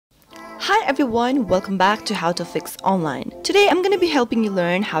Hi everyone, welcome back to How to Fix Online. Today I'm going to be helping you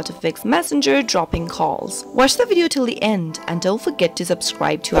learn how to fix Messenger dropping calls. Watch the video till the end and don't forget to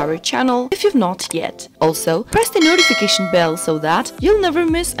subscribe to our channel if you've not yet. Also, press the notification bell so that you'll never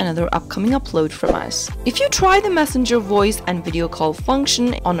miss another upcoming upload from us. If you try the Messenger voice and video call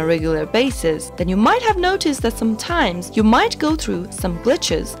function on a regular basis, then you might have noticed that sometimes you might go through some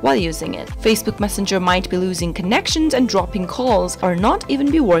glitches while using it. Facebook Messenger might be losing connections and dropping calls or not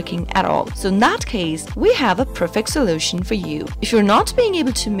even be working at all. So in that case, we have a perfect solution for you. If you're not being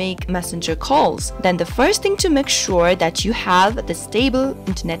able to make Messenger calls, then the first thing to make sure that you have the stable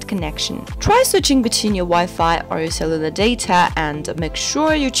internet connection. Try switching between your Wi-Fi or your cellular data and make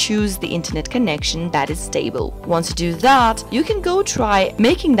sure you choose the internet connection that is stable. Once you do that, you can go try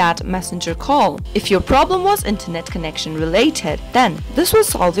making that Messenger call. If your problem was internet connection related, then this will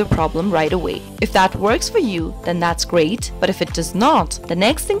solve your problem right away. If that works for you, then that's great, but if it does not, the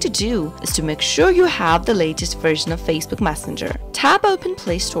next thing to do is to make sure you have the latest version of Facebook Messenger. Tap open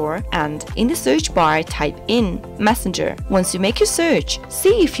Play Store and in the search bar type in Messenger. Once you make your search,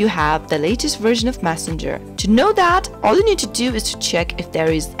 see if you have the latest version of Messenger. To know that, all you need to do is to check if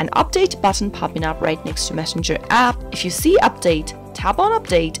there is an update button popping up right next to Messenger app. If you see update, tap on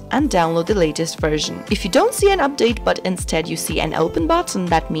update and download the latest version. If you don't see an update but instead you see an open button,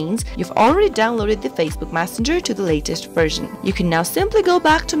 that means you've already downloaded the Facebook Messenger to the latest version. You can now simply go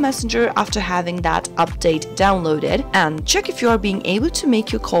back to Messenger after having that update downloaded and check if you are being able to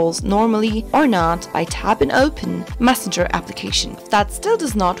make your calls normally or not by tapping open Messenger application. If that still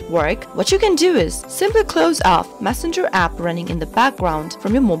does not work, what you can do is simply close off Messenger app running in the background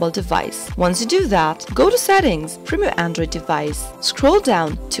from your mobile device. Once you do that, go to settings from your Android device. Scroll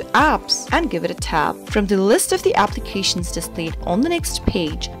down to Apps and give it a tap. From the list of the applications displayed on the next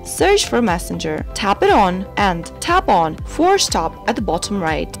page, search for Messenger, tap it on and tap on Force Stop at the bottom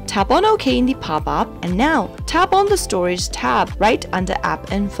right. Tap on OK in the pop-up and now tap on the Storage tab right under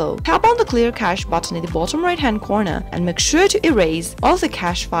App Info. Tap on the Clear Cache button in the bottom right hand corner and make sure to erase all the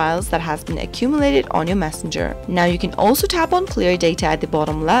cache files that has been accumulated on your Messenger. Now you can also tap on Clear Data at the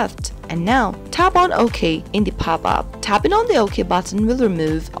bottom left. And now, tap on OK in the pop-up. Tapping on the OK button will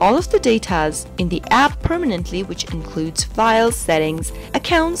remove all of the data in the app permanently, which includes files, settings,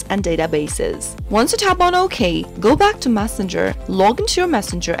 accounts, and databases. Once you tap on OK, go back to Messenger, log into your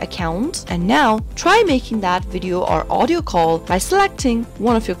Messenger account, and now try making that video or audio call by selecting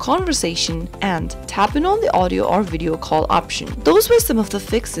one of your conversation and tapping on the audio or video call option. Those were some of the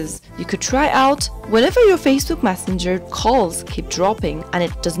fixes you could try out whenever your Facebook Messenger calls keep dropping and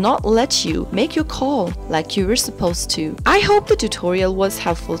it does not let you make your call like you were supposed to. I hope the tutorial was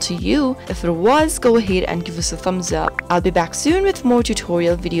helpful to you. If it was, go ahead and give us a thumbs up. I'll be back soon with more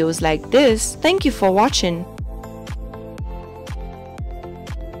tutorial videos like this. Thank you for watching.